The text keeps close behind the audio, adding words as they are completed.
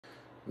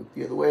Look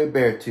the other way,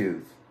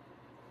 Beartooth.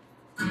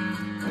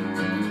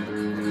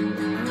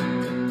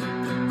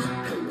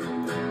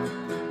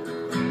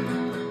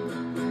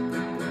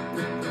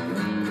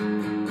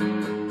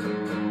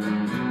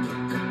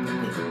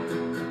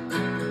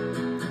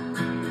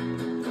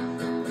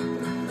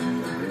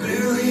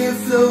 Barely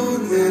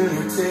afloat when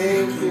we're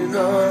taking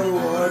on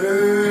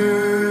water.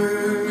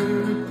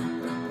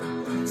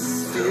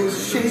 Still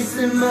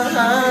chasing my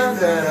high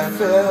that I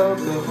felt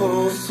the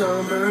whole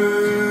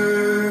summer.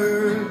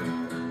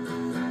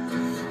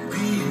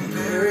 Being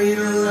buried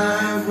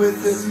alive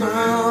with a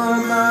smile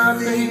on my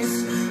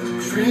face, a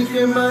drink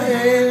in my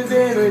hand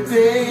and a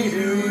day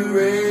to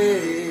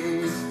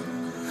erase.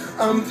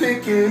 I'm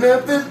picking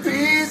up the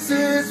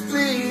pieces,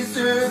 please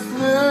just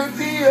look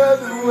the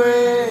other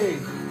way.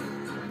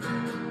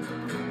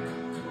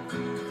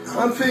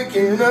 I'm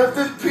picking up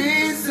the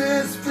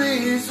pieces,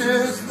 please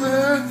just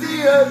look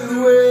the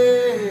other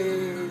way.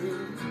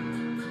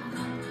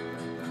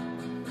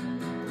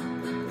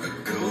 I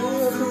go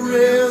off the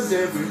rails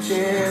every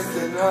chance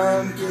that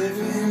I'm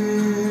given.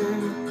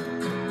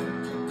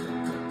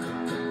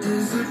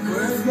 Is it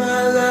worth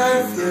my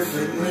life if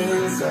it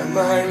means I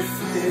might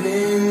fit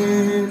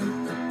in?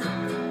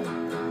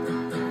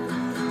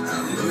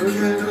 Look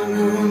at the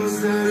wounds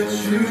that I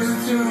choose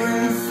to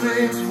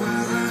inflict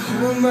while I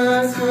hold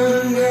my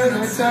tongue and I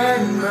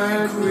tighten my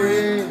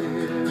grip.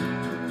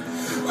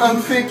 I'm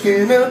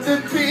picking up the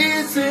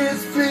pieces,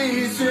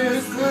 please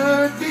just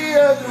look the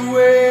other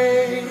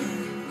way.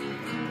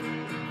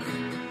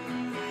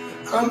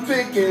 I'm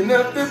picking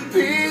up the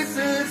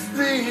pieces,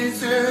 please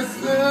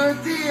just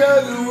look the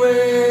other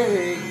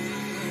way.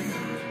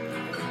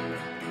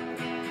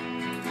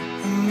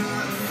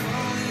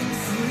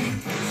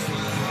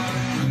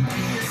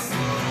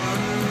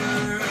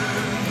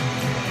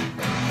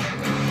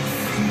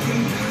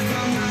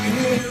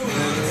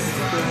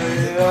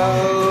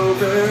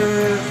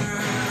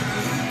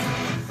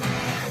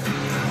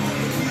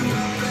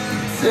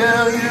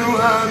 Tell you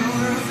I'm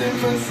losing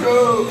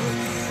control.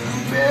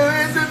 There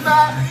is a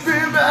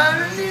vibe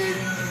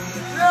underneath.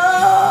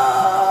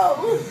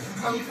 No,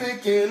 I'm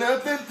picking up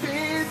the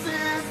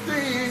pieces,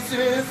 please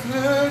just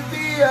look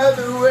the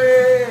other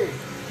way.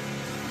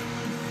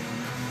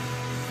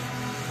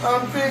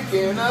 I'm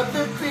picking up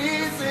the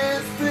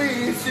pieces,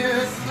 please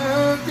just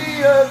look the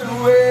other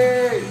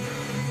way.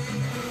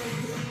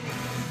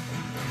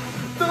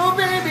 So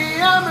baby,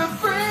 I'm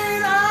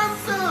afraid I'm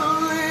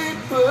slowly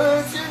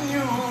pushing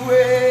you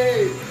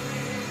away,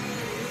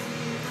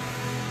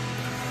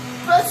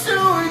 by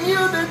showing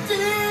you the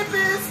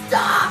deepest,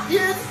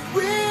 darkest,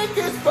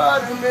 weakest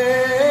part of me.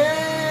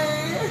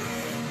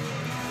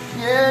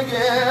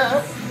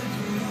 Yeah,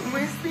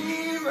 always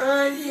be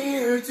right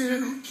here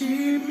to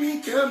keep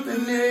me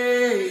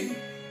company.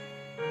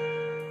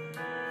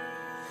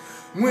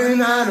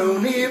 When I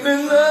don't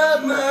even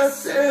love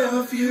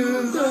myself,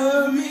 you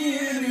love me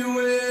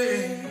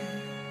anyway.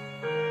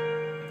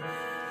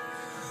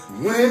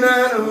 When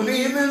I don't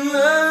even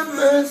love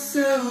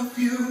myself,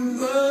 you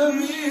love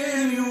me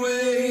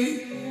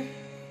anyway.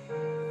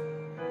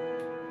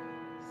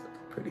 It's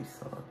a pretty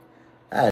song.